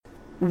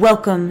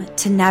Welcome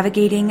to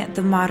Navigating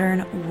the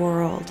Modern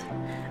World.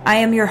 I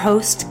am your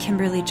host,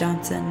 Kimberly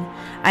Johnson.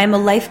 I am a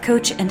life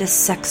coach and a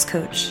sex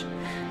coach.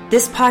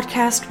 This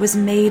podcast was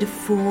made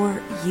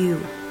for you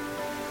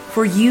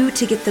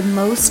to get the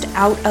most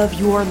out of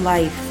your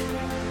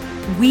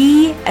life.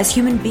 We, as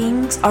human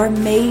beings, are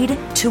made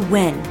to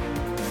win.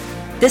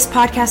 This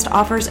podcast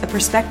offers a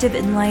perspective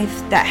in life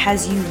that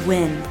has you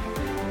win,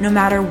 no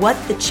matter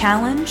what the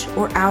challenge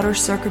or outer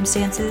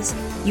circumstances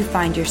you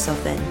find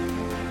yourself in.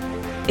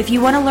 If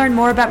you want to learn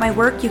more about my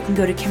work, you can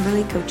go to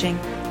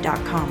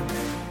KimberlyCoaching.com.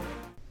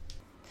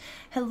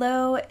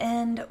 Hello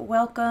and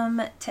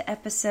welcome to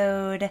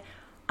episode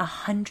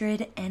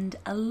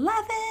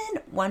 111.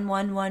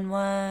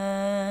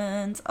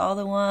 1111s, all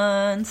the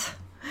ones.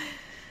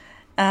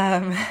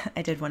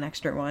 I did one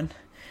extra one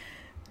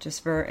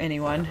just for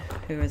anyone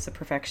who is a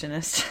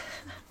perfectionist.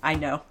 I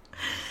know.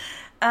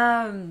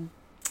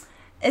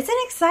 It's an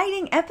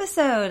exciting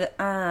episode.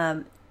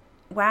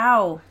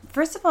 Wow.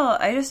 First of all,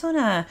 I just want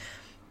to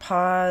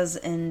pause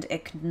and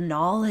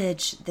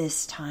acknowledge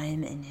this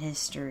time in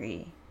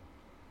history.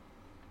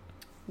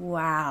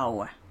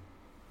 Wow.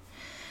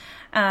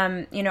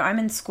 I'm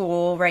in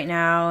school right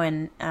now,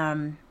 and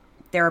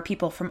there are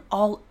people from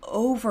all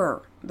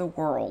over the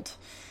world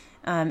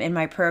in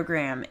my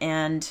program,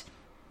 and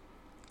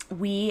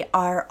we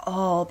are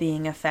all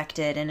being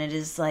affected, and it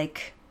is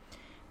like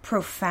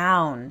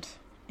profound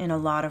in a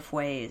lot of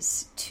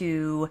ways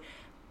to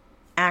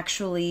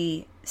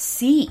actually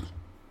see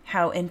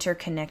how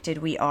interconnected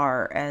we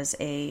are as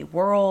a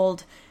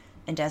world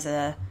and as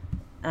a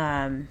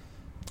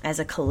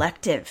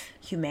collective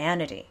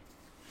humanity.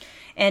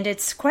 And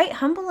it's quite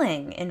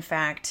humbling, in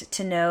fact,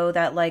 to know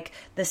that like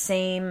the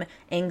same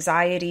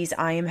anxieties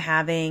I am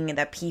having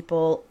that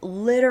people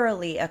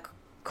literally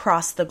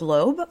across the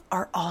globe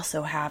are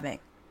also having.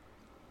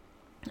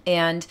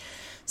 And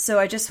so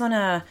I just want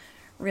to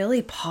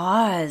really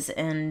pause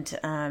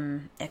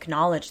and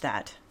acknowledge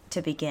that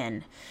to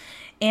begin.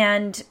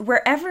 And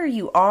wherever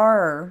you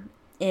are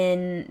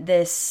in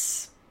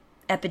this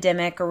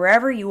epidemic, or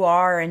wherever you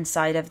are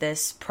inside of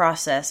this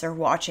process or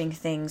watching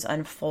things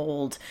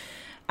unfold,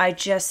 I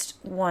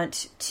just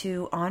want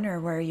to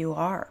honor where you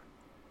are.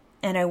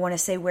 And I want to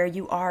say where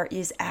you are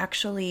is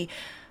actually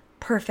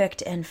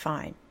perfect and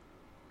fine.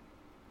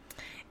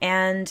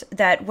 And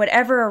that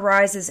whatever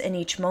arises in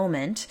each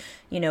moment,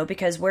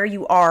 because where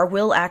you are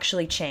will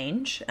actually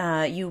change.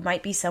 You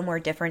might be somewhere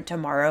different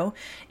tomorrow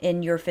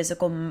in your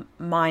physical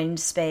mind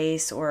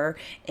space, or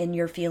in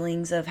your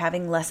feelings of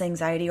having less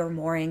anxiety or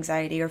more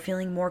anxiety, or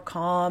feeling more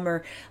calm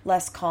or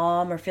less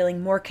calm, or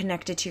feeling more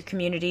connected to your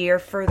community or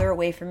further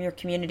away from your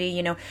community.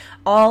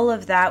 All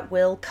of that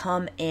will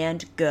come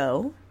and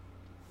go.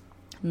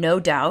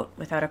 No doubt,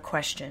 without a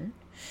question.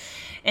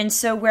 And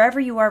so wherever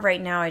you are right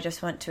now, I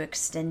just want to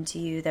extend to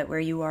you that where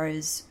you are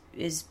is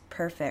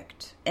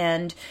perfect,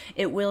 and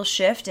it will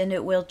shift and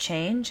it will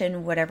change,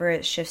 and whatever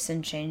it shifts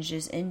and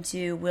changes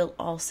into will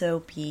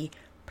also be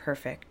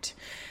perfect.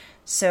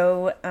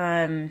 So,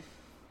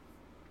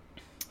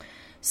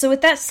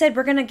 with that said,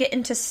 we're gonna get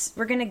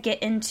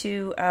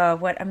into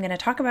what I'm gonna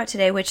talk about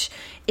today, which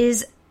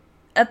is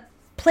a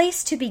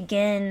place to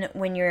begin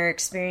when you're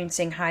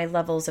experiencing high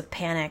levels of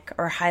panic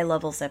or high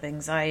levels of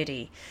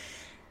anxiety.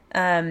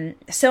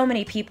 So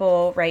many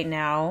people right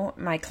now,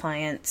 my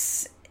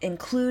clients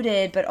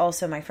included, but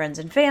also my friends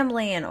and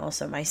family, and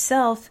also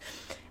myself,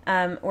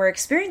 were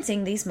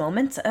experiencing these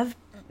moments of,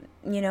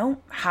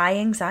 high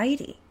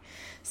anxiety,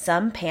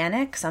 some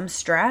panic, some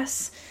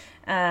stress,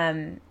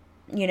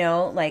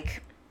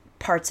 like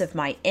parts of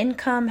my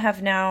income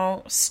have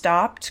now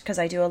stopped because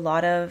I do a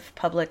lot of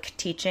public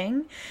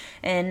teaching,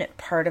 and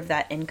part of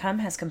that income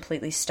has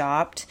completely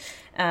stopped.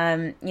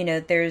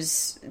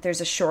 There's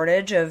a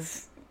shortage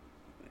of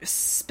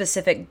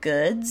specific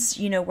goods,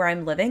 where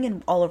I'm living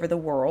and all over the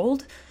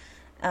world.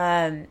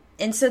 And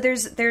so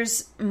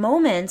there's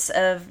moments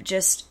of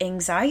just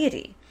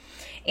anxiety.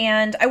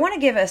 And I want to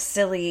give a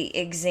silly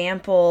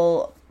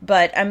example,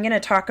 but I'm going to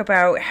talk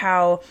about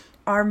how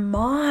our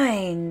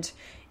mind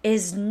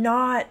is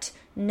not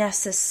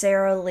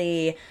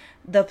necessarily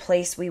the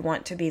place we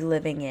want to be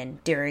living in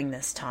during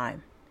this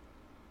time.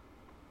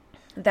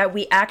 That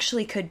we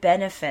actually could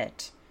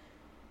benefit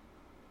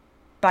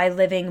by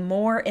living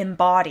more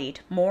embodied,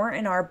 more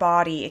in our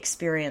body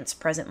experience,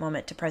 present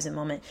moment to present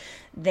moment,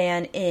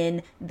 than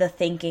in the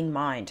thinking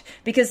mind.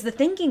 Because the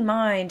thinking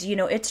mind,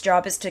 its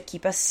job is to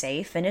keep us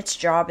safe, and its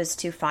job is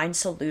to find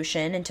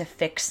solution and to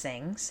fix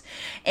things.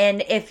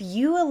 And if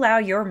you allow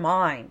your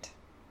mind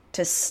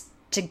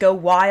to go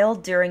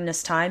wild during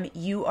this time,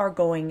 you are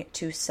going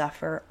to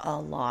suffer a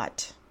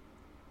lot.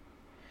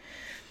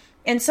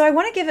 And so I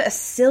want to give a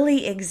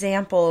silly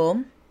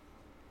example,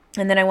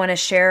 and then I want to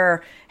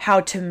share how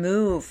to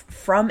move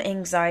from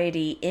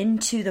anxiety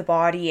into the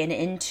body and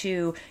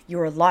into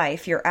your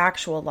life, your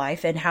actual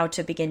life, and how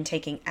to begin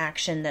taking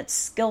action that's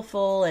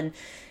skillful and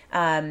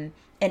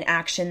an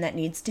action that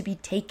needs to be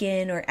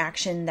taken or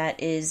action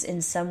that is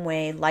in some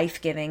way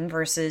life-giving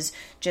versus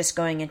just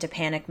going into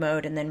panic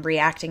mode and then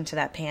reacting to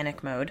that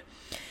panic mode.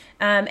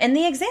 And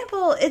the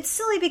example, it's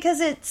silly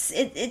because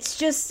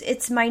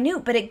it's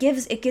minute, but it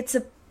gets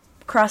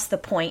across the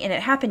point, and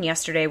it happened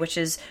yesterday, which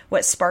is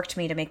what sparked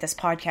me to make this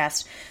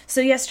podcast.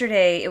 So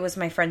yesterday, it was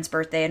my friend's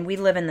birthday, and we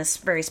live in this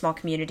very small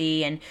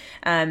community,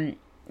 and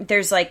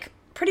there's like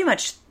pretty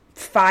much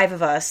 5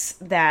 of us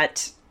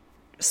that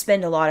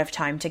spend a lot of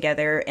time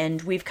together,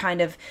 and we've kind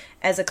of,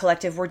 as a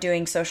collective, we're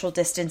doing social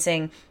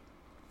distancing.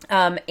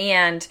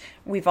 And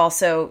we've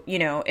also,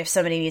 if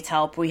somebody needs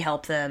help, we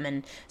help them.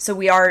 And so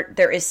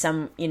there is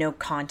some,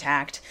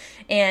 contact,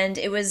 and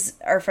it was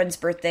our friend's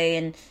birthday.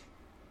 And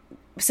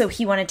so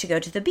he wanted to go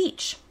to the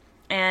beach,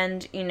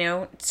 and,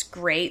 it's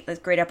great. That's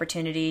a great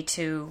opportunity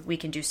we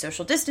can do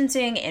social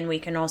distancing, and we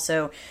can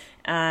also,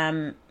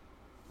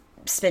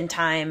 spend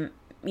time,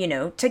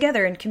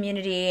 together in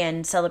community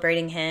and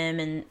celebrating him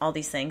and all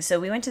these things. So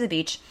we went to the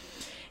beach,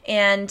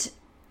 and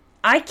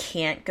I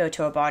can't go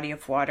to a body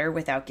of water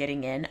without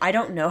getting in. I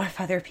don't know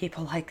if other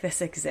people like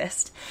this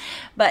exist,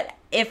 but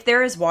if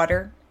there is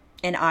water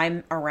and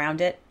I'm around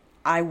it,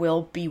 I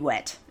will be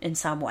wet in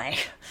some way.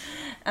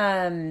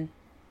 And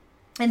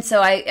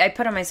so I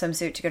put on my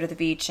swimsuit to go to the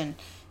beach, and,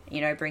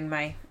 I bring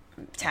my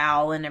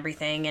towel and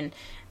everything, and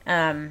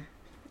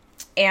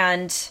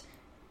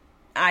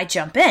I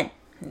jump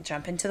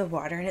into the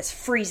water, and it's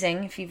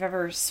freezing. If you've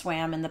ever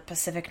swam in the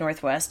Pacific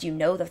Northwest, you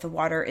know that the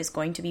water is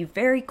going to be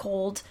very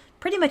cold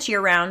pretty much year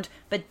round,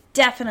 but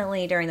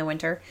definitely during the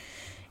winter.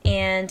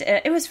 And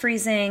it was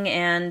freezing,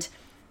 and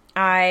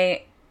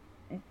I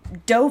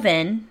dove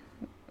in,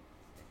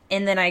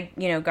 and then I,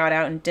 got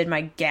out and did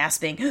my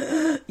gasping,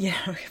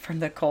 from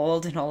the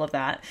cold and all of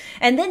that.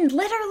 And then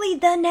literally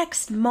the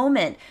next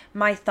moment,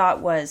 my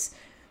thought was,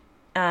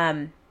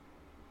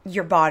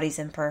 your body's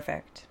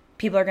imperfect.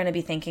 People are going to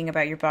be thinking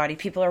about your body.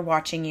 People are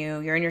watching you.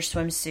 You're in your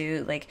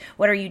swimsuit. Like,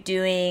 what are you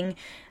doing?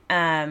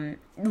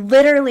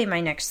 Literally my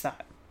next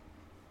thought.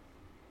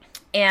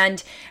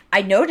 And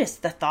I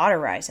noticed the thought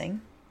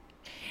arising,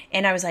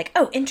 and I was like,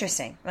 oh,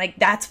 interesting. Like,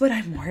 that's what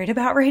I'm worried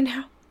about right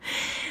now.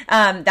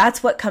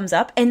 That's what comes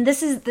up. And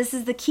this is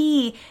the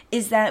key,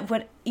 is that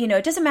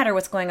it doesn't matter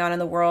what's going on in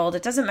the world.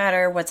 It doesn't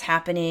matter what's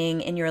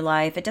happening in your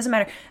life. It doesn't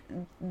matter.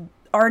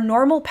 Our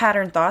normal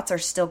pattern thoughts are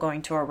still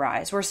going to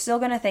arise. We're still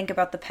going to think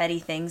about the petty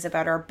things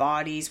about our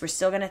bodies. We're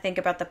still going to think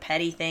about the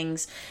petty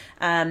things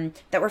that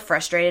we're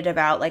frustrated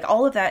about. Like,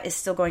 all of that is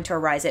still going to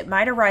arise. It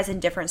might arise in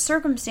different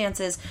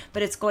circumstances,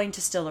 but it's going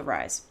to still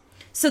arise.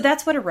 So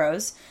that's what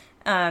arose.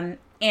 And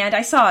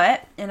I saw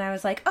it, and I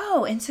was like,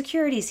 oh,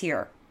 insecurity's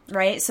here,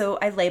 right? So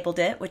I labeled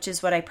it, which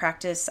is what I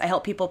practice. I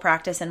help people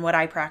practice, and what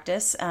I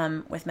practice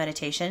with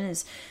meditation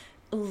is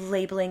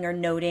labeling or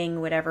noting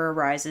whatever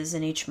arises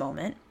in each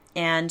moment.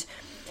 And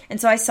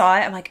so I saw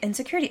it. I'm like,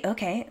 insecurity.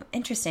 Okay,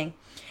 interesting.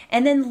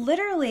 And then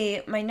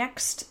literally my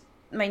next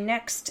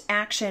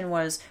action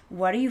was,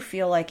 what do you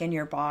feel like in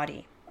your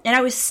body? And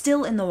I was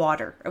still in the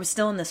water. I was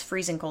still in this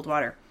freezing cold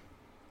water.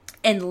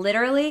 And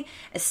literally,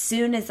 as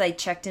soon as I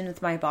checked in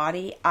with my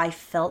body, I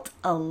felt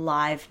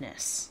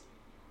aliveness.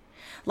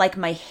 Like,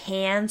 my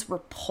hands were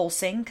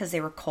pulsing because they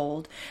were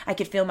cold. I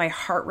could feel my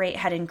heart rate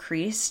had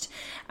increased.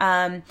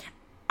 I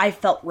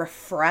felt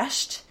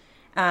refreshed.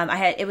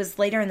 It was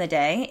later in the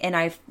day, and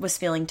I was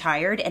feeling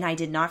tired, and I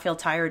did not feel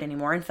tired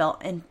anymore, in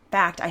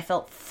fact, I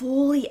felt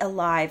fully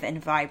alive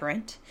and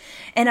vibrant.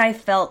 And I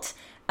felt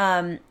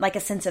like a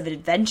sense of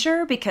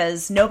adventure,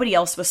 because nobody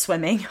else was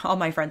swimming. All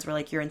my friends were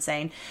like, you're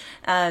insane.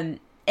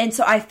 And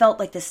so I felt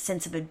like this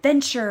sense of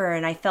adventure,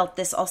 and I felt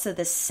this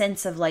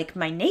sense of like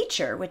my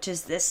nature, which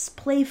is this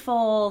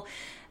playful,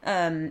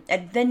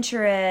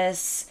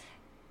 adventurous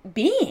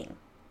being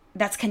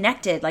that's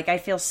connected. Like, I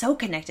feel so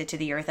connected to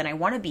the earth, and I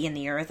want to be in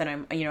the earth,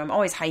 and I'm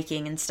always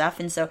hiking and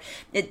stuff. And so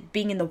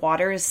being in the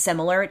water is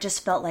similar. It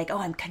just felt like, oh,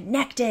 I'm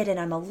connected, and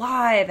I'm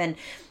alive, and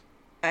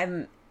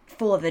I'm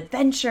full of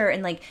adventure.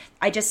 And like,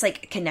 I just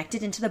like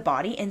connected into the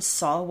body and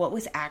saw what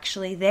was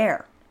actually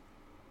there.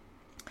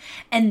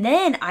 And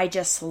then I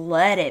just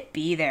let it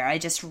be there. I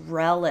just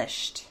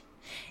relished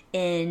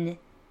in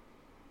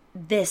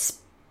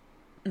this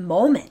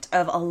moment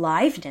of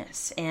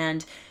aliveness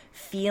and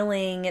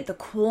feeling the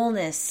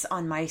coolness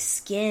on my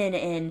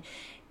skin,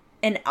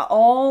 and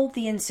all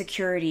the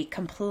insecurity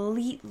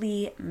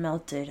completely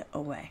melted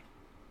away.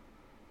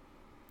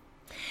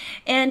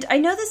 And I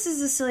know this is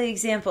a silly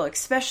example,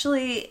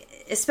 especially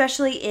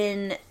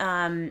in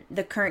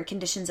the current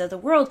conditions of the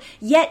world,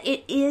 yet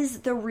it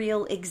is the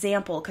real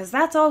example, because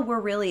that's all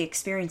we're really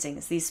experiencing,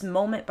 is these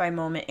moment by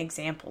moment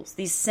examples,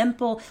 these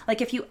simple,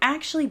 like, if you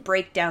actually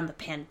break down the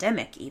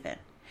pandemic even,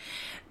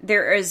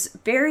 there is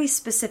very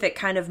specific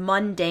kind of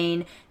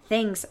mundane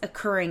things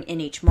occurring in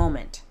each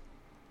moment.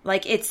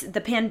 Like, it's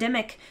the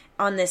pandemic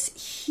on this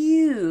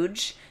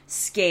huge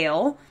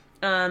scale.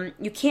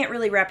 You can't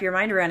really wrap your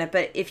mind around it,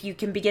 but if you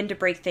can begin to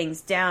break things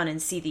down and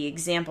see the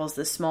examples,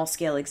 the small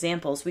scale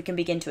examples, we can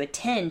begin to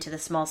attend to the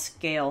small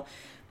scale,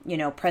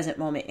 present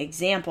moment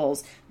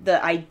examples.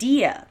 The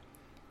idea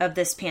of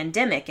this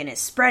pandemic and it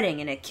spreading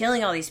and it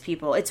killing all these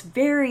people, it's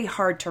very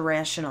hard to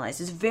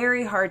rationalize. It's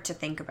very hard to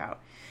think about.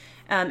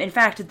 In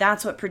fact,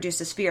 that's what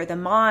produces fear. The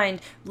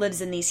mind lives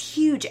in these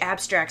huge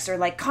abstracts, or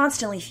like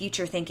constantly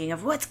future thinking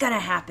of what's going to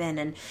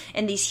happen,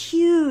 and these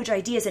huge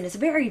ideas, and it's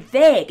very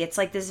vague. It's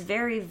like this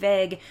very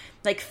vague,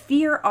 like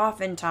fear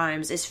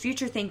oftentimes is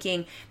future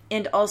thinking,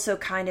 and also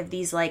kind of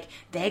these like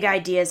vague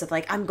ideas of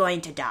like, I'm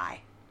going to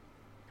die,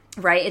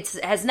 right? It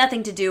has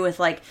nothing to do with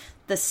like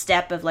the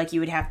step of like you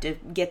would have to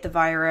get the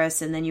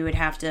virus, and then you would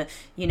have to,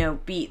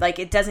 be like,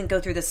 it doesn't go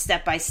through the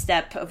step by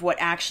step of what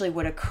actually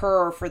would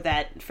occur for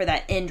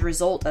that end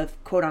result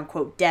of quote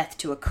unquote death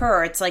to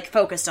occur. It's like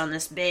focused on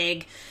this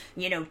big,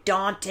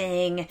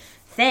 daunting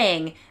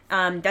thing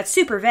that's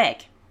super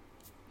vague,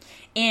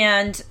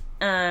 and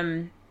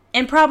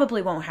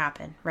probably won't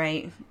happen,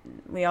 right?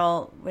 We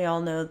all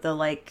know the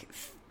like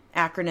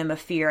acronym of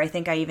fear. I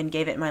think I even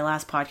gave it in my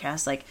last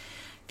podcast, like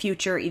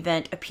future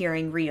event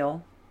appearing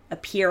real.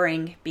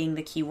 Appearing being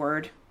the key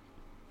word.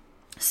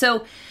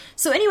 So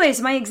anyways,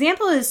 my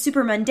example is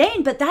super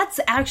mundane, but that's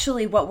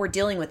actually what we're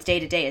dealing with day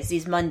to day, is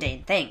these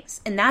mundane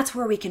things. And that's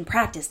where we can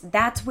practice.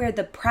 That's where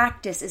the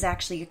practice is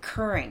actually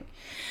occurring.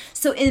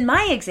 So in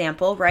my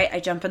example, right,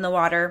 I jump in the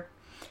water,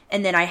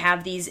 and then I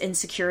have these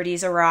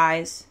insecurities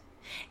arise,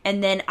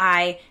 and then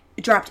I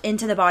dropped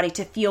into the body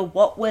to feel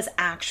what was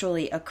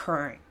actually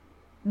occurring.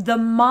 The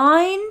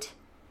mind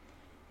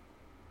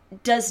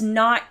does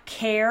not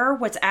care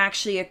what's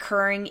actually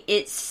occurring.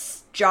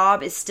 Its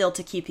job is still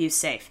to keep you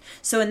safe.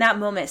 So in that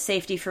moment,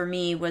 safety for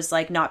me was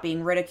like not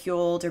being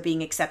ridiculed or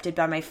being accepted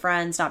by my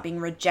friends, not being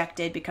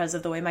rejected because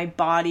of the way my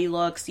body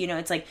looks.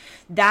 It's like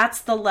that's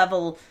the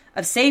level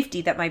of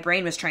safety that my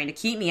brain was trying to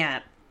keep me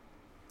at.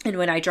 And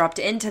when I dropped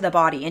into the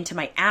body, into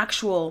my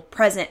actual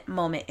present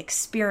moment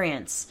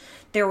experience,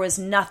 there was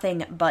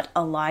nothing but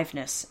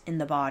aliveness in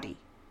the body.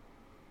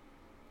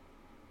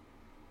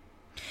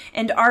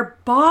 And our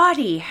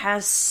body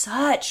has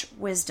such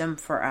wisdom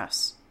for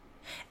us,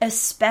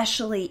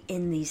 especially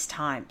in these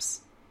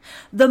times.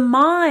 The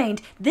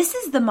mind, this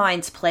is the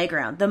mind's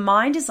playground. The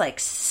mind is like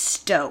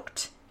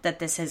stoked that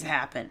this has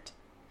happened.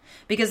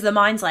 Because the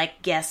mind's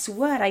like, guess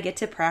what? I get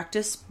to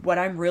practice what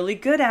I'm really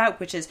good at,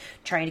 which is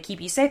trying to keep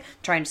you safe,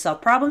 trying to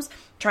solve problems,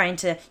 trying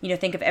to,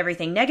 think of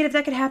everything negative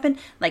that could happen.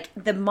 Like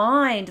the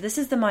mind, this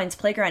is the mind's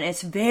playground. And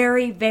it's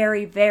very,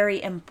 very,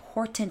 very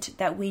important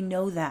that we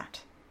know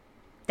that.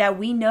 That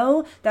we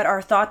know that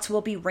our thoughts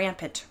will be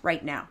rampant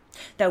right now.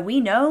 That we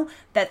know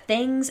that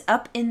things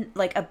up in,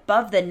 like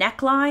above the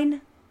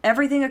neckline,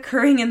 everything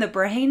occurring in the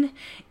brain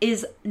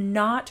is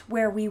not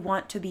where we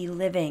want to be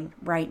living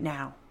right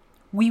now.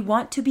 We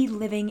want to be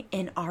living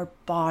in our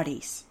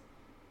bodies.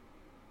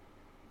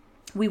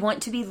 We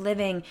want to be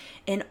living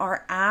in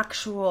our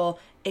actual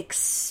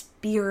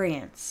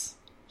experience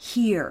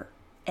here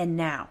and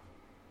now.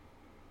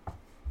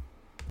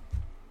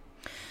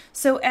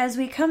 So as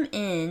we come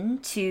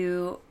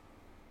into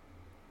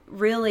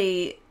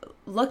really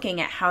looking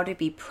at how to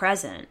be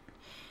present,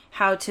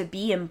 how to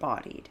be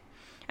embodied,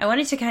 I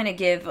wanted to kind of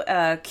give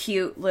a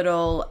cute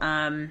little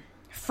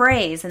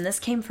phrase, and this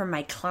came from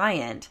my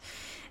client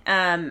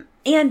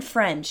and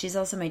friend. She's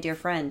also my dear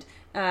friend.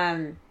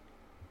 And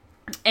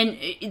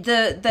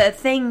the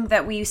thing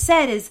that we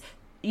said is,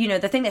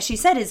 the thing that she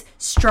said is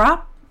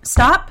stop,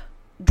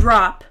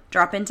 drop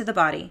into the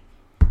body,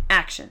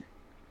 action.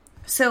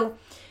 So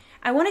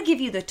I want to give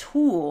you the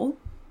tool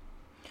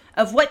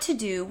of what to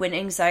do when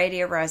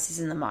anxiety arises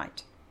in the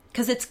mind,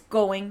 because it's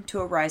going to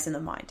arise in the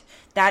mind.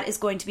 That is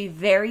going to be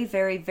very,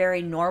 very,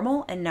 very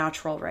normal and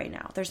natural right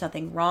now. There's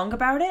nothing wrong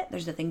about it.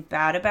 There's nothing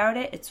bad about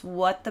it. It's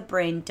what the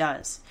brain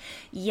does.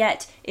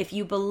 Yet, if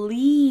you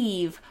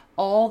believe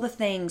all the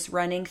things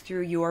running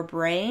through your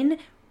brain,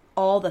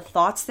 all the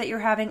thoughts that you're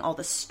having, all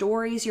the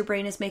stories your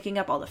brain is making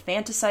up, all the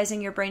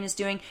fantasizing your brain is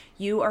doing,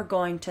 you are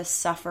going to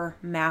suffer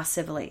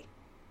massively.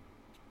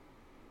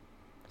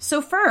 So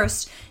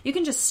first, you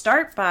can just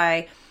start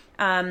by,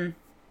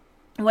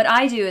 what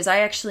I do is I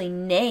actually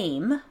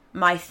name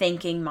my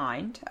thinking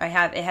mind. It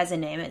has a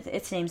name.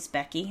 Its name's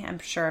Becky. I'm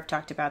sure I've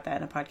talked about that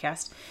in a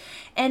podcast.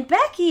 And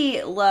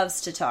Becky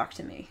loves to talk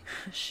to me.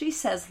 She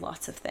says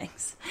lots of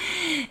things.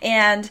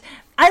 And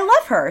I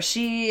love her.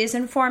 She is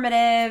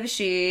informative.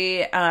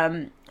 She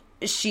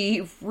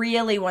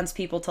really wants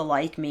people to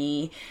like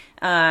me.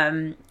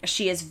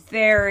 She is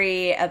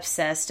very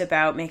obsessed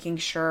about making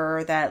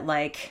sure that,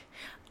 like,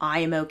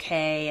 I am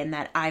okay and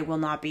that I will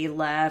not be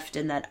left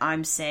and that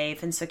I'm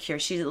safe and secure.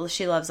 She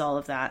loves all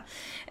of that.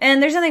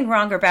 And there's nothing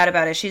wrong or bad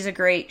about it. She's a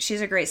great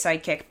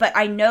sidekick, but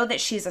I know that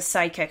she's a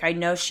sidekick. I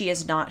know she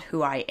is not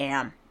who I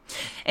am.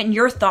 And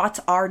your thoughts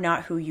are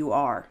not who you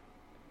are.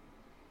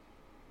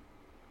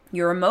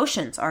 Your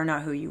emotions are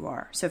not who you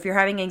are. So if you're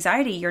having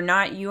anxiety, you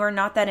are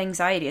not that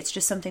anxiety. It's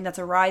just something that's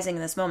arising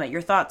in this moment.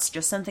 Your thoughts,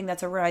 just something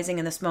that's arising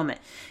in this moment.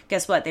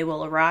 Guess what? They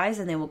will arise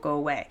and they will go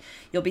away.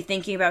 You'll be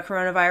thinking about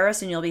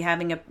coronavirus and you'll be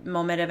having a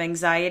moment of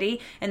anxiety.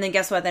 And then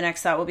guess what? The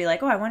next thought will be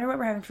like, oh, I wonder what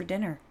we're having for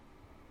dinner.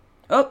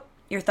 Oh,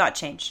 your thought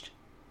changed.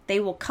 They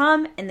will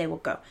come and they will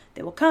go.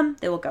 They will come,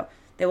 they will go.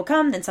 They will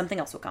come, then something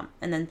else will come.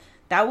 And then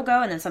That will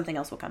go and then something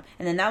else will come.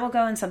 And then that will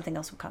go and something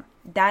else will come.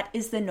 That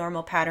is the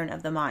normal pattern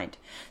of the mind.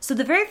 So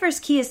the very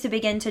first key is to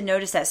begin to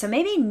notice that. So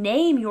maybe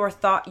name your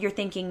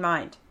thinking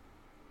mind.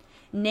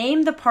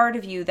 Name the part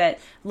of you that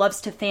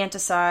loves to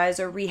fantasize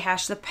or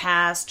rehash the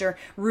past or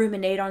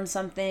ruminate on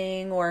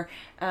something or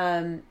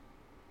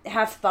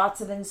have thoughts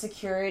of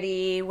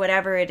insecurity,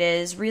 whatever it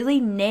is. Really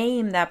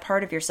name that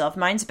part of yourself.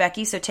 Mine's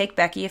Becky, so take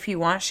Becky if you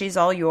want. She's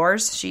all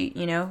yours.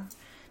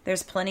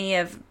 There's plenty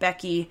of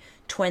Becky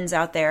twins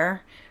out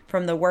there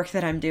from the work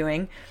that I'm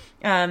doing.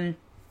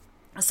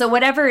 So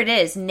whatever it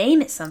is,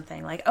 name it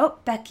something like, oh,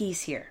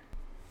 Becky's here.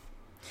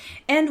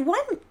 And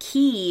one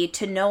key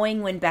to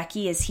knowing when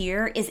Becky is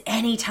here is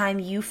anytime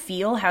you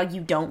feel how you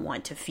don't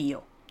want to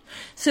feel.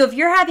 So if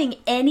you're having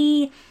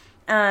any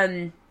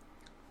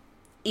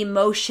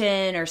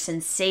emotion or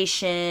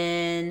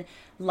sensation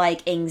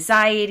like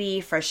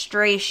anxiety,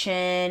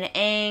 frustration,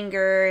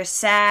 anger,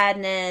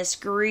 sadness,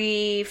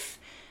 grief,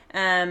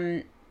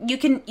 you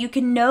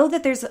can know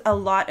that there's a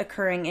lot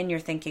occurring in your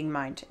thinking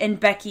mind. And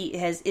Becky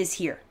is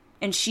here,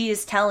 and she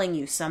is telling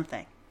you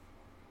something.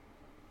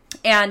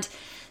 And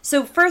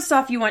so first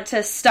off, you want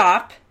to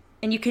stop,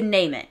 and you can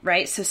name it,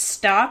 right? So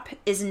stop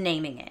is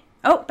naming it.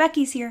 Oh,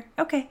 Becky's here.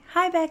 Okay.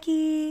 Hi,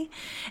 Becky.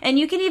 And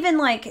you can even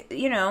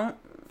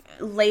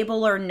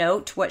label or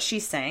note what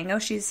she's saying. Oh,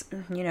 she's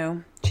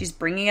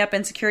bringing up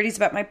insecurities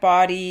about my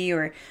body,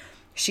 or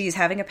she's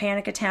having a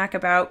panic attack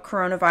about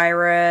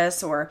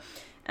coronavirus, or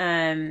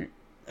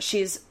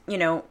she's,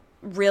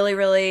 really,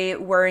 really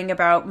worrying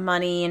about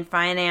money and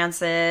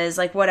finances,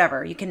 like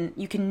whatever. You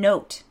can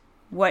note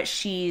what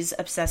she's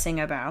obsessing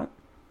about.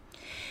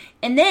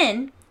 And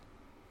then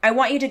I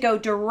want you to go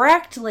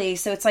directly,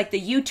 so it's like the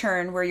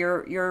U-turn where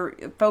you're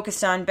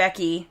focused on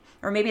Becky,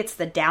 or maybe it's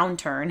the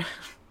downturn,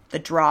 the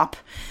drop.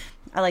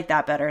 I like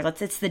that better.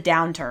 It's the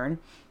downturn.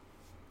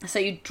 So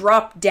you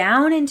drop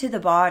down into the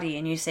body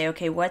and you say,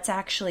 okay, what's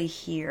actually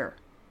here?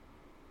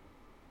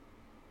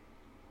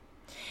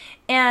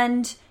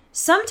 And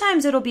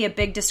sometimes it'll be a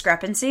big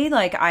discrepancy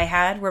like I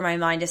had where my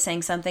mind is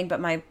saying something, but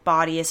my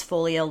body is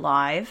fully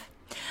alive.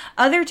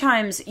 Other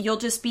times you'll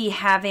just be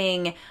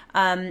having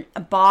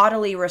a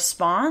bodily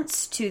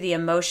response to the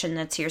emotion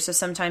that's here. So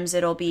sometimes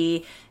it'll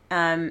be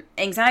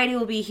anxiety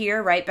will be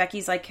here, right?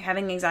 Becky's like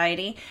having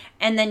anxiety,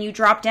 and then you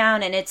drop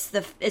down and it's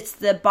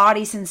the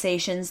body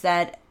sensations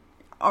that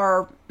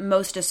are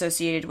most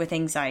associated with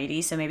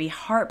anxiety. So maybe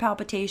heart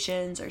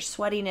palpitations or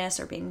sweatiness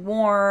or being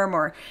warm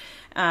or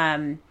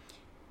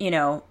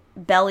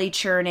belly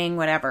churning,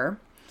 whatever.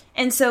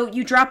 And so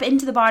you drop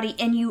into the body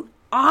and you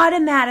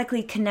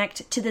automatically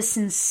connect to the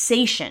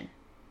sensation,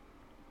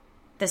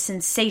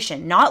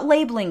 not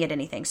labeling it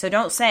anything. So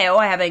don't say, oh,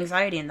 I have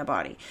anxiety in the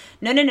body.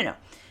 No.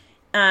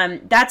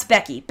 That's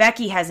Becky.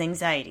 Becky has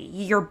anxiety.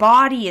 Your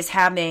body is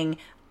having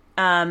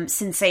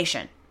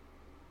sensation.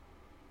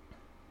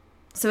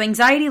 So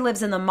anxiety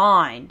lives in the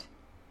mind.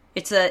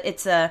 It's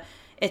a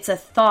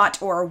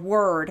thought or a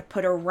word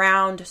put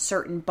around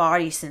certain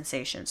body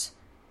sensations.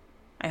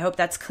 I hope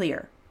that's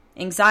clear.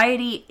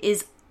 Anxiety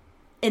is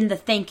in the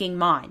thinking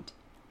mind,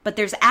 but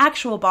there's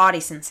actual body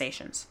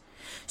sensations.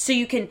 So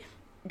you can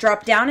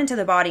drop down into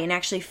the body and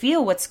actually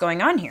feel what's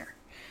going on here.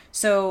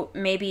 So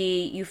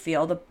maybe you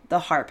feel the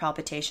heart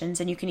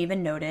palpitations, and you can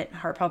even note it,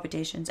 heart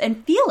palpitations,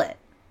 and feel it.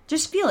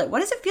 Just feel it.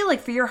 What does it feel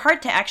like for your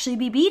heart to actually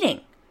be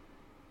beating?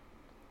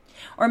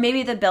 Or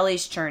maybe the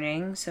belly's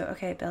churning. So,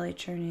 okay, belly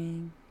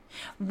churning.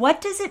 What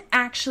does it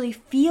actually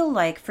feel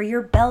like for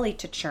your belly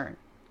to churn?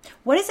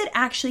 What does it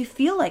actually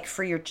feel like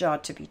for your jaw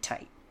to be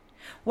tight?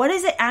 What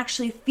does it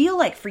actually feel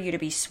like for you to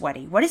be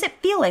sweaty? What does it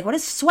feel like? What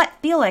does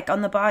sweat feel like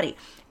on the body?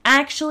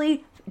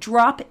 Actually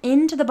drop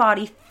into the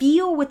body.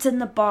 Feel what's in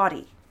the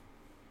body.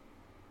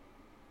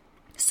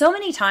 So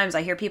many times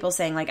I hear people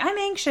saying like, I'm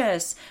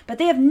anxious, but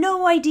they have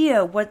no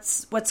idea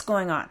what's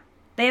going on.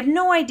 They have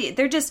no idea.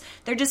 They're just,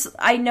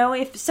 I know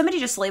if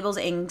somebody just labels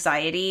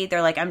anxiety,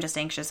 they're like, I'm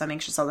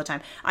anxious all the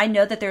time. I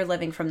know that they're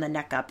living from the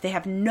neck up. They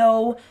have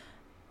no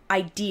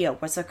idea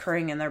what's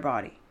occurring in their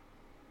body.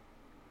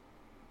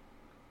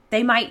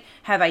 They might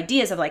have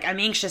ideas of like, I'm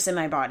anxious in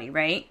my body,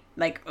 right?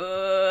 Like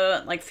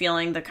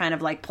feeling the kind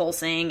of like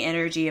pulsing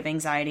energy of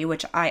anxiety,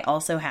 which I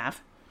also have.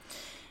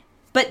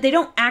 But they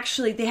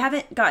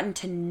haven't gotten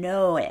to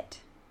know it.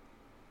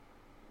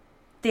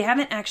 They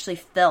haven't actually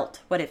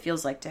felt what it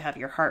feels like to have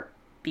your heart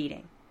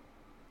beating.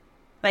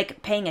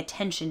 Like paying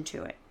attention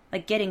to it.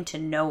 Like getting to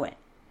know it.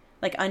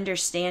 Like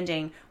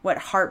understanding what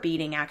heart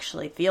beating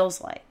actually feels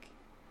like.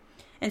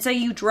 And so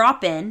you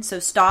drop in, so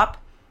stop,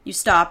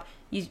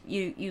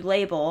 you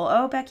label,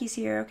 oh, Becky's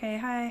here, okay,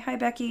 hi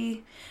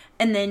Becky.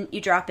 And then you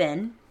drop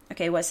in,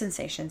 okay, what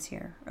sensations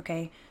here?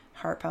 Okay,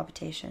 heart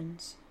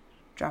palpitations,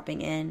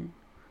 dropping in,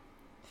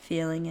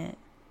 feeling it.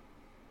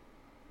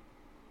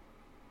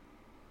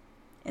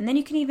 And then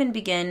you can even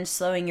begin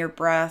slowing your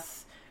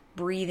breath,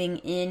 breathing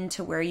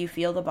into where you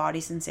feel the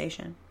body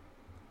sensation.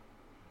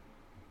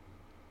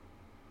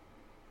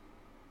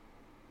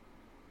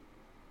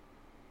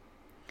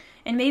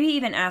 And maybe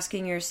even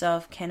asking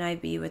yourself, can I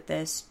be with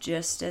this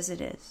just as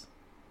it is?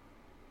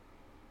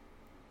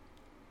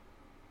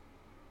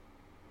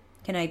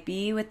 Can I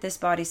be with this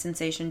body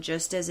sensation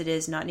just as it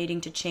is, not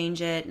needing to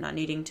change it, not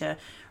needing to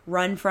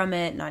run from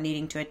it, not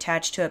needing to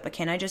attach to it, but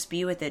can I just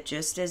be with it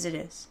just as it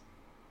is?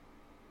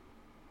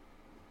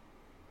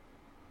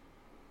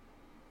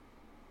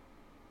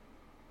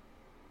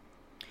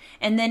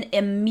 And then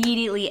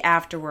immediately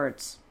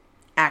afterwards,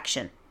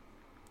 action.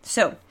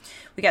 So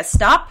we got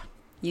stop,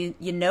 you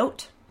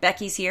note,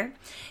 Becky's here.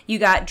 You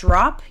got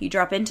drop, you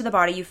drop into the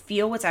body, you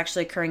feel what's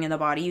actually occurring in the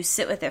body, you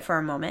sit with it for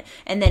a moment,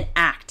 and then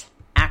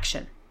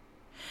action.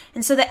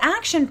 And so the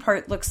action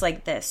part looks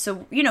like this.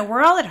 So,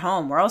 we're all at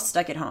home, we're all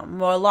stuck at home.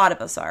 Well, a lot of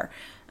us are.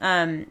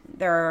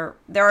 There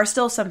are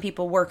still some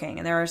people working,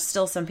 and there are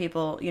still some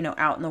people,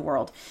 out in the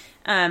world.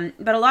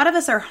 But a lot of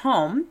us are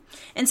home.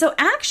 And so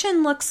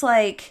action looks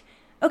like,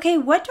 okay,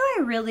 what do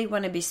I really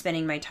want to be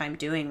spending my time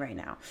doing right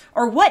now?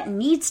 Or what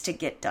needs to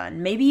get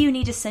done? Maybe you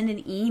need to send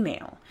an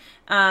email.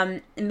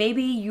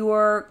 Maybe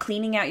you're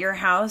cleaning out your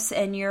house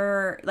and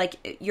your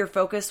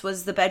focus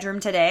was the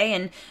bedroom today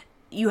and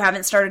you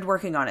haven't started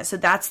working on it. So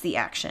that's the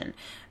action.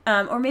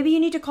 Or maybe you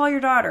need to call your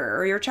daughter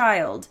or your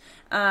child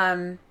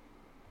to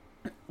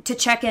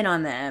check in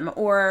on them.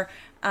 Or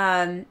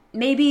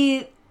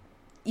maybe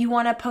you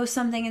want to post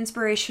something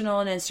inspirational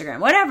on Instagram.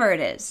 Whatever it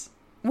is.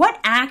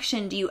 What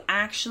action do you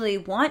actually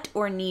want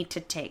or need to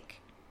take?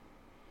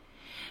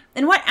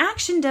 And what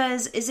action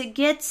does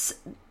is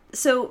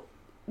so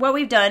what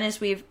we've done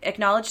is we've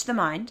acknowledged the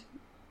mind.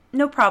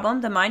 No problem.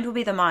 The mind will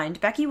be the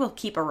mind. Becky will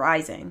keep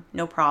arising.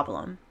 No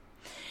problem.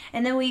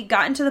 And then we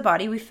got into the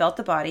body. We felt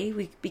the body.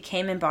 We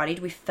became embodied.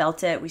 We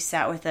felt it. We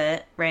sat with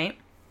it, right?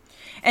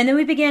 And then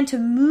we began to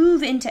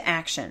move into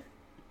action.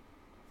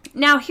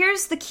 Now,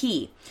 here's the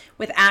key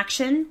with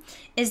action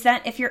is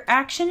that if your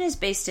action is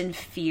based in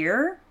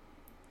fear,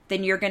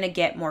 then you're going to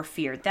get more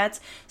fear. This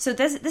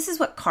is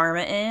what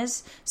karma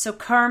is. So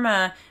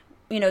karma,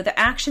 the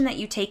action that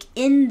you take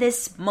in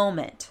this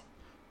moment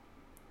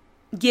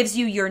gives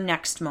you your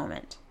next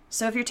moment.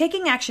 So if you're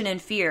taking action in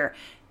fear,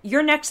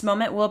 your next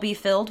moment will be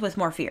filled with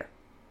more fear.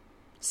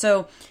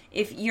 So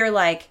if you're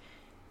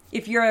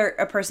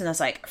a person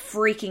that's like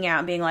freaking out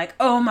and being like,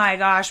 oh my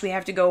gosh, we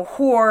have to go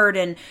hoard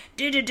and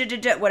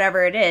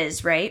whatever it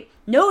is, right?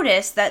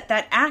 Notice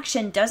that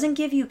action doesn't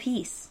give you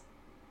peace.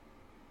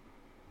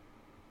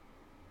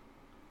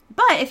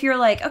 But if you're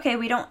like, okay,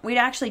 we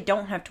actually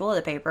don't have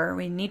toilet paper.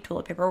 We need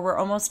toilet paper. We're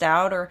almost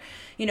out. Or,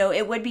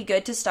 it would be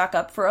good to stock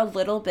up for a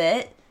little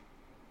bit.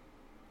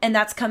 And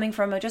that's coming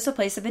from just a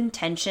place of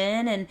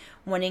intention and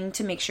wanting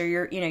to make sure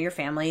your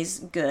family's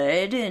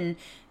good and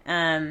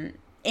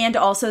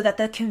also that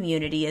the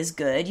community is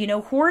good.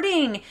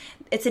 Hoarding,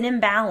 it's an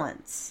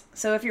imbalance.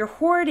 So if you're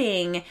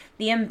hoarding,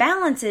 the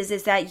imbalance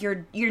is that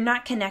you're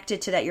not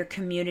connected to that your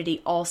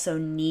community also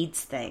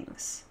needs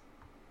things.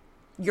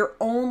 You're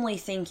only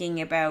thinking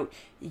about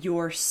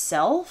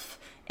yourself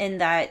and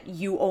that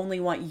you only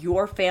want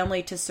your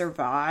family to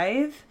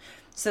survive.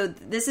 So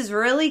this is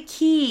really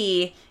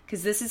key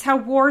because this is how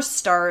wars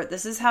start.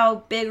 This is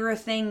how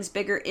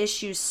bigger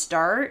issues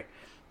start,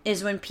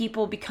 is when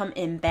people become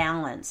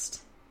imbalanced.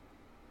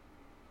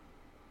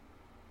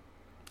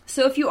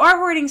 So if you are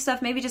hoarding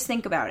stuff, maybe just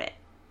think about it.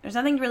 There's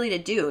nothing really to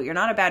do. You're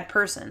not a bad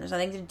person. There's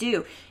nothing to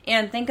do.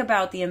 And think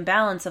about the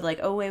imbalance of like,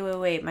 oh,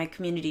 wait, my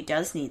community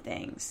does need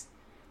things.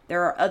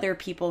 There are other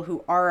people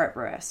who are at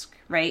risk,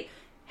 right?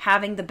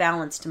 Having the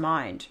balanced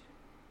mind.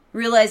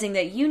 Realizing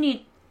that you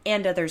need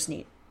and others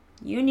need.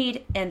 You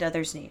need and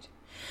others need.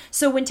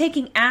 So when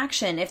taking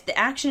action, if the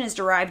action is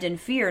derived in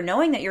fear,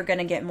 knowing that you're going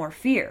to get more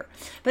fear.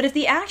 But if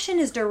the action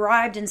is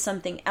derived in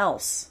something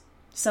else,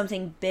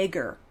 something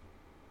bigger,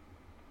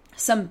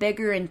 some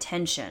bigger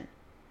intention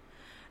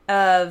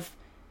of,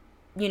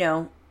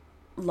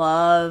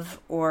 love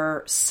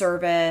or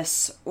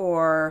service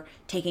or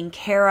taking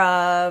care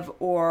of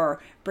or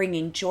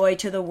bringing joy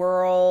to the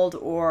world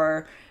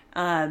or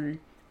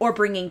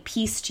bringing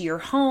peace to your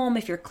home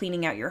if you're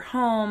cleaning out your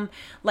home,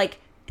 like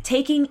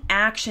taking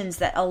actions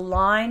that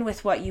align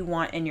with what you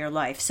want in your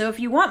life. So if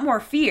you want more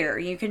fear,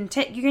 you can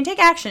take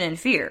action in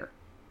fear.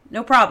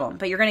 No problem,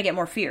 but you're going to get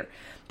more fear.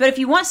 But if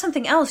you want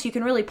something else, you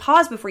can really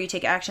pause before you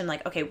take action,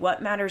 like, okay,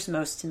 what matters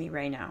most to me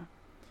right now?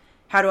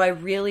 How do I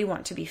really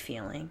want to be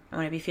feeling? I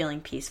want to be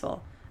feeling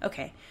peaceful.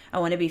 Okay. I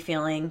want to be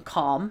feeling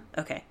calm.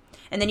 Okay.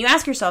 And then you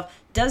ask yourself,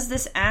 does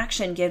this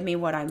action give me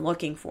what I'm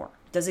looking for?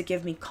 Does it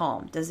give me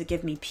calm? Does it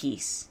give me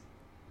peace?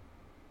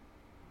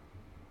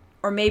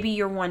 Or maybe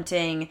you're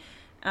wanting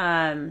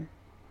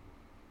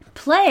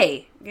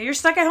play. You're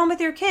stuck at home with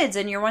your kids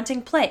and you're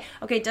wanting play.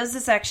 Okay, does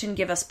this action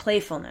give us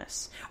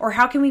playfulness? Or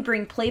how can we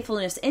bring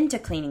playfulness into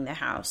cleaning the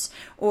house?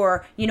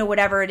 Or,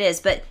 whatever it is.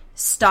 But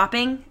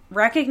stopping,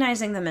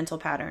 recognizing the mental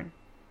pattern,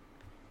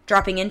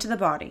 dropping into the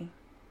body,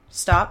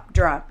 stop,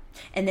 drop,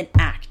 and then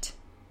act.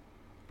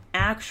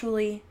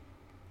 Actually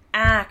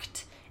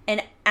act.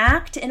 And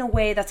act in a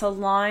way that's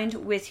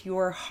aligned with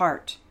your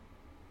heart.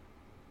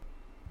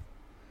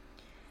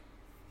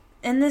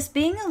 And this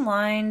being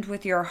aligned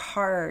with your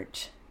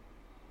heart,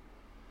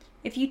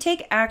 if you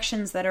take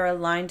actions that are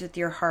aligned with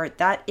your heart,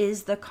 that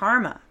is the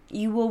karma.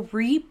 you will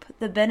reap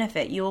the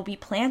benefit. You will be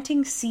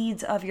planting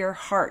seeds of your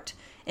heart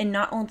in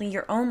not only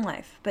your own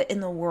life, but in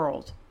the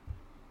world.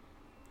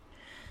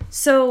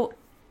 So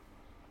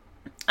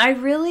I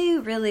really,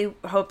 really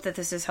hope that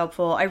this is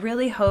helpful. I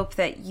really hope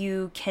that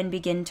you can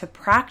begin to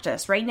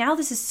practice. Right now,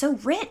 this is so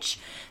rich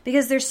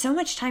because there's so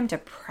much time to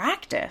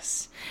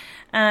practice.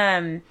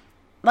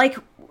 Like,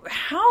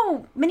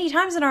 how many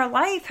times in our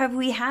life have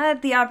we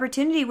had the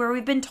opportunity where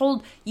we've been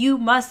told, you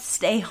must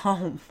stay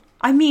home?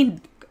 I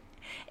mean,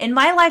 in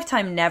my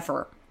lifetime,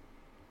 never.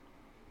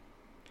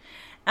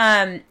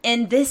 And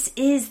this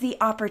is the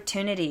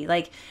opportunity.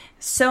 Like,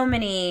 so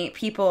many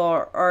people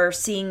are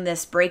seeing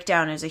this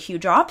breakdown as a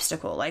huge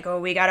obstacle. Like, oh,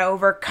 we got to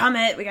overcome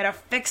it. We got to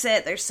fix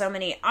it. There's so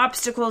many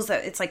obstacles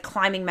that it's like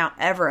climbing Mount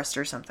Everest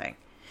or something.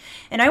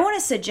 And I want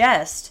to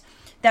suggest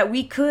that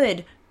we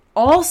could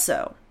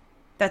also,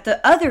 that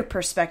the other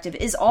perspective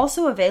is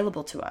also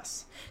available to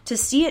us, to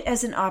see it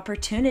as an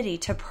opportunity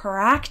to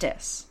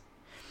practice.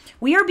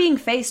 We are being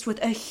faced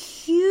with a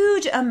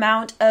huge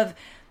amount of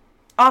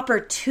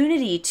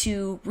opportunity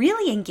to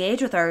really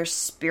engage with our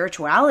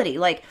spirituality.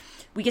 Like,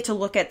 we get to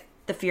look at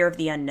the fear of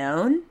the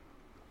unknown.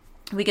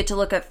 We get to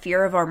look at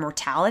fear of our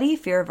mortality,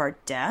 fear of our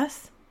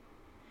death.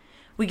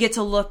 We get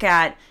to look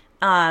at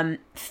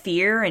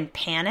fear and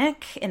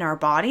panic in our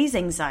bodies,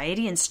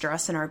 anxiety and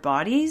stress in our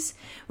bodies.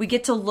 We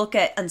get to look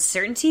at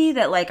uncertainty,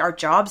 that like our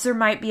jobs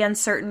might be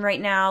uncertain right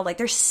now. Like,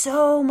 there's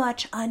so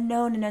much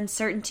unknown and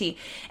uncertainty,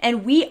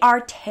 and we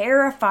are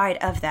terrified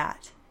of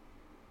that.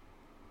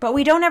 But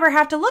we don't ever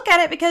have to look at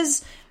it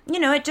because, you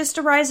know, it just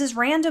arises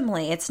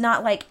randomly. It's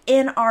not like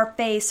in our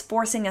face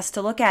forcing us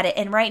to look at it.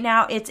 And right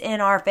now it's in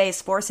our face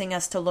forcing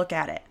us to look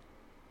at it.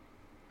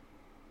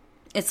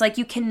 It's like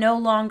you can no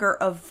longer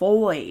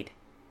avoid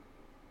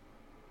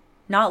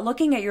not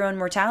looking at your own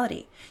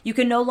mortality. You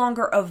can no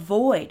longer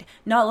avoid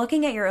not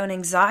looking at your own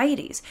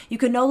anxieties. You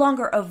can no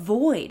longer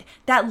avoid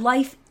that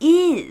life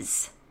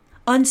is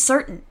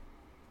uncertain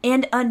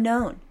and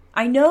unknown.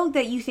 I know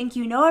that you think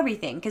you know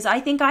everything because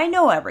I think I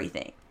know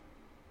everything.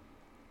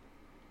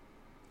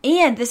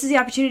 And this is the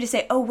opportunity to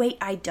say, oh, wait,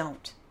 I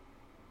don't.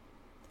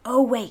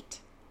 Oh, wait.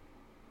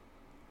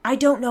 I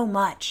don't know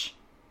much.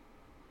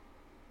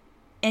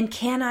 And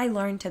can I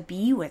learn to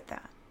be with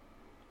that?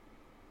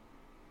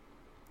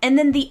 And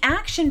then the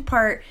action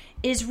part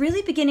is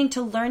really beginning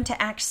to learn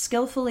to act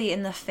skillfully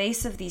in the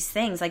face of these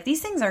things. Like,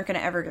 these things aren't going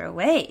to ever go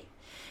away.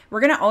 We're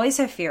going to always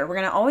have fear. We're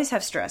going to always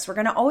have stress. We're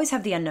going to always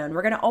have the unknown.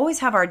 We're going to always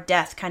have our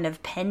death kind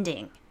of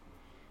pending.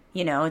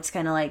 You know, it's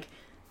kind of like,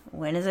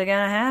 when is it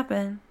going to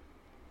happen?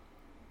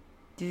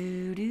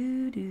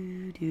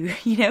 You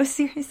know,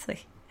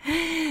 seriously.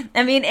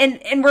 I mean,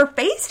 and we're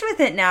faced with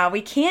it now.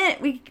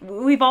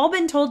 We've all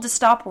been told to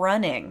stop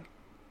running.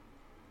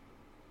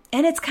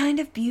 And it's kind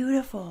of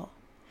beautiful.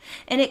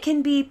 And it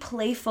can be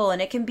playful, and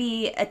it can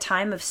be a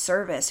time of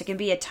service. It can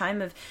be a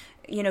time of,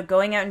 you know,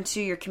 going out into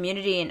your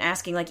community and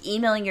asking, like,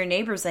 emailing your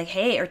neighbors, like,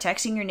 hey, or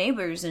texting your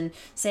neighbors and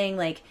saying,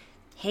 like,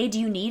 hey, do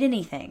you need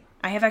anything?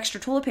 I have extra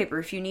toilet paper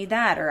if you need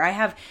that. Or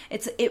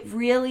it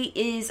really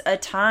is a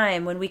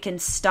time when we can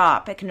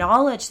stop,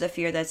 acknowledge the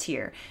fear that's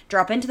here,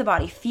 drop into the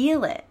body,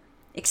 feel it,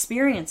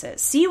 experience it,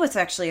 see what's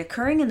actually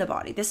occurring in the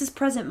body. This is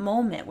present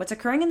moment. What's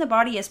occurring in the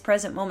body is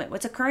present moment.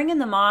 What's occurring in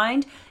the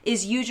mind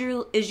is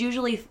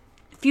usually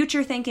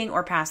future thinking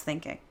or past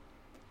thinking.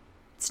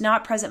 It's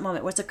not present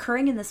moment. What's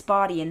occurring in this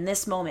body in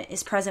this moment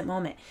is present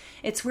moment.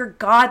 It's where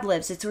God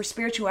lives. It's where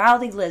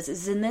spirituality lives,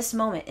 is in this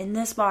moment, in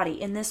this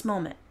body, in this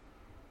moment.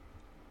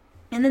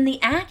 And then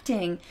the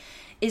acting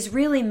is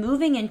really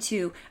moving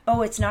into,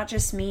 oh, it's not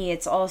just me,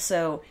 it's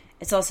also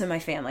my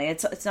family.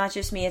 It's not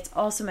just me, it's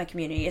also my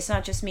community. It's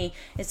not just me,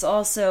 it's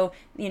also,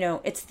 you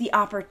know, it's the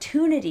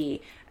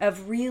opportunity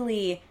of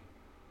really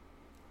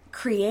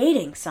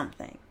creating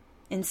something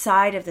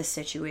inside of the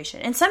situation.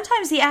 And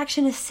sometimes the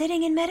action is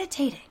sitting and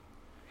meditating.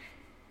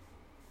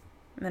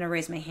 I'm going to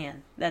raise my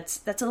hand.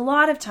 That's a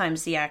lot of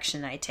times the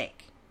action I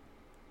take.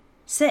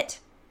 Sit,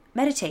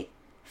 meditate,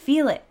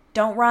 feel it,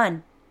 don't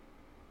run.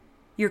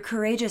 You're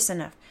courageous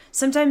enough.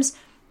 Sometimes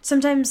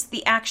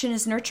the action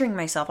is nurturing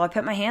myself. I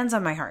put my hands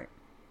on my heart.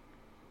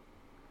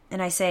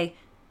 And I say,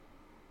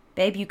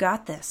 babe, you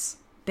got this.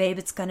 Babe,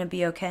 it's going to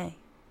be okay.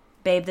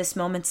 Babe, this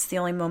moment's the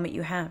only moment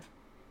you have.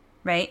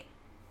 Right?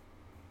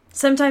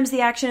 Sometimes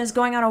the action is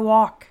going on a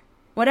walk.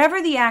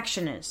 Whatever the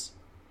action is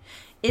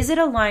it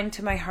aligned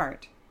to my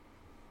heart?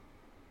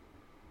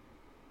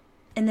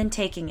 And then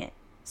taking it.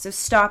 So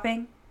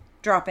stopping,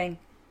 dropping,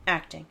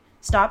 acting.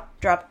 Stop,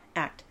 drop,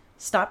 act.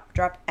 Stop,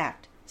 drop,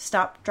 act.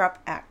 Stop, drop,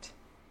 act.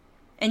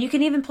 And you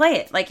can even play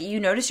it. Like, you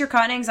notice you're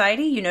caught in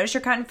anxiety. You notice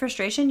you're caught in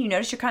frustration. You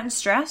notice you're caught in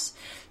stress.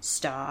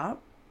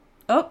 Stop.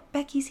 Oh,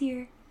 Becky's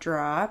here.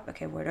 Drop.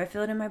 Okay, where do I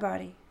feel it in my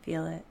body?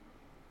 Feel it.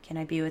 Can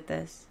I be with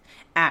this?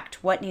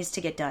 Act. What needs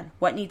to get done?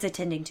 What needs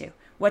attending to?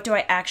 What do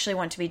I actually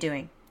want to be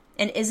doing?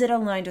 And is it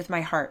aligned with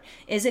my heart?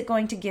 Is it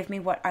going to give me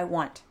what I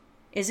want?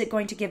 Is it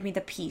going to give me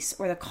the peace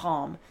or the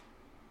calm?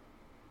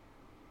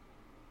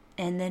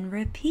 And then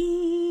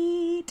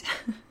repeat.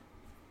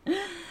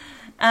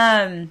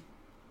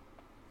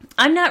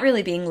 I'm not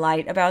really being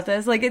light about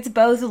this. Like, it's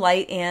both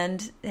light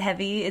and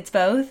heavy. It's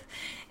both.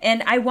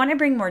 And I want to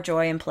bring more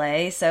joy and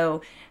play.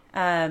 So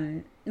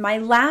my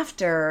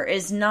laughter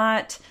is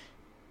not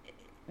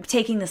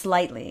taking this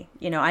lightly.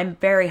 You know, I'm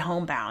very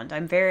homebound.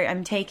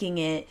 I'm taking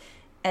it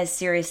as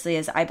seriously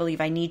as I believe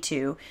I need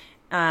to,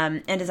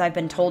 and as I've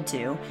been told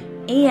to.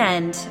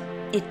 And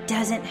it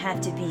doesn't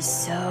have to be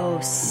so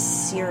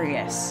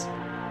serious.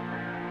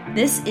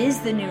 This is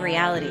the new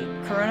reality.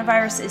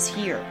 Coronavirus is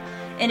here,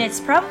 and it's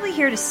probably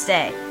here to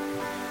stay.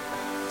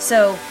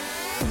 So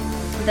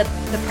the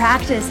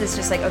practice is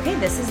just like, okay,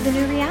 this is the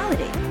new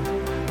reality.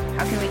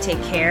 How can we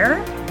take care?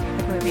 How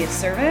can we be of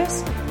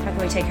service? How can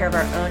we take care of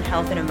our own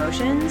health and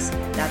emotions?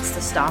 That's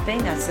the stopping,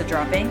 that's the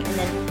dropping, and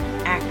then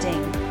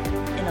acting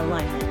in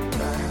alignment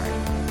to our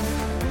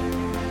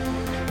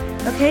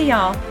heart. Okay,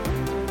 y'all.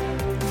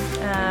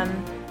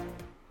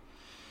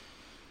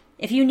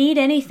 If you need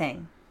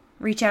anything,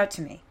 reach out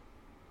to me.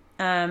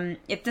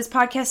 If this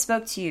podcast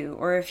spoke to you,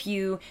 or if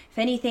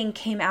anything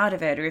came out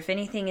of it, or if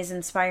anything is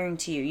inspiring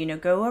to you,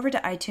 go over to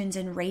iTunes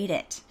and rate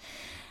it.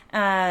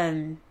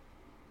 And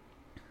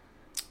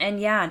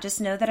yeah, just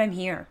know that I'm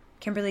here.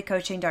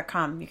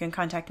 KimberlyCoaching.com. You can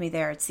contact me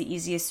there. It's the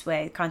easiest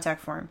way,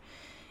 contact form.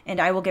 And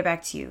I will get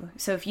back to you.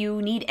 So if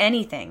you need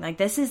anything, like,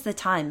 this is the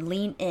time.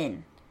 Lean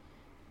in.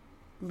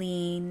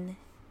 Lean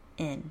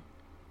in.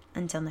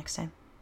 Until next time.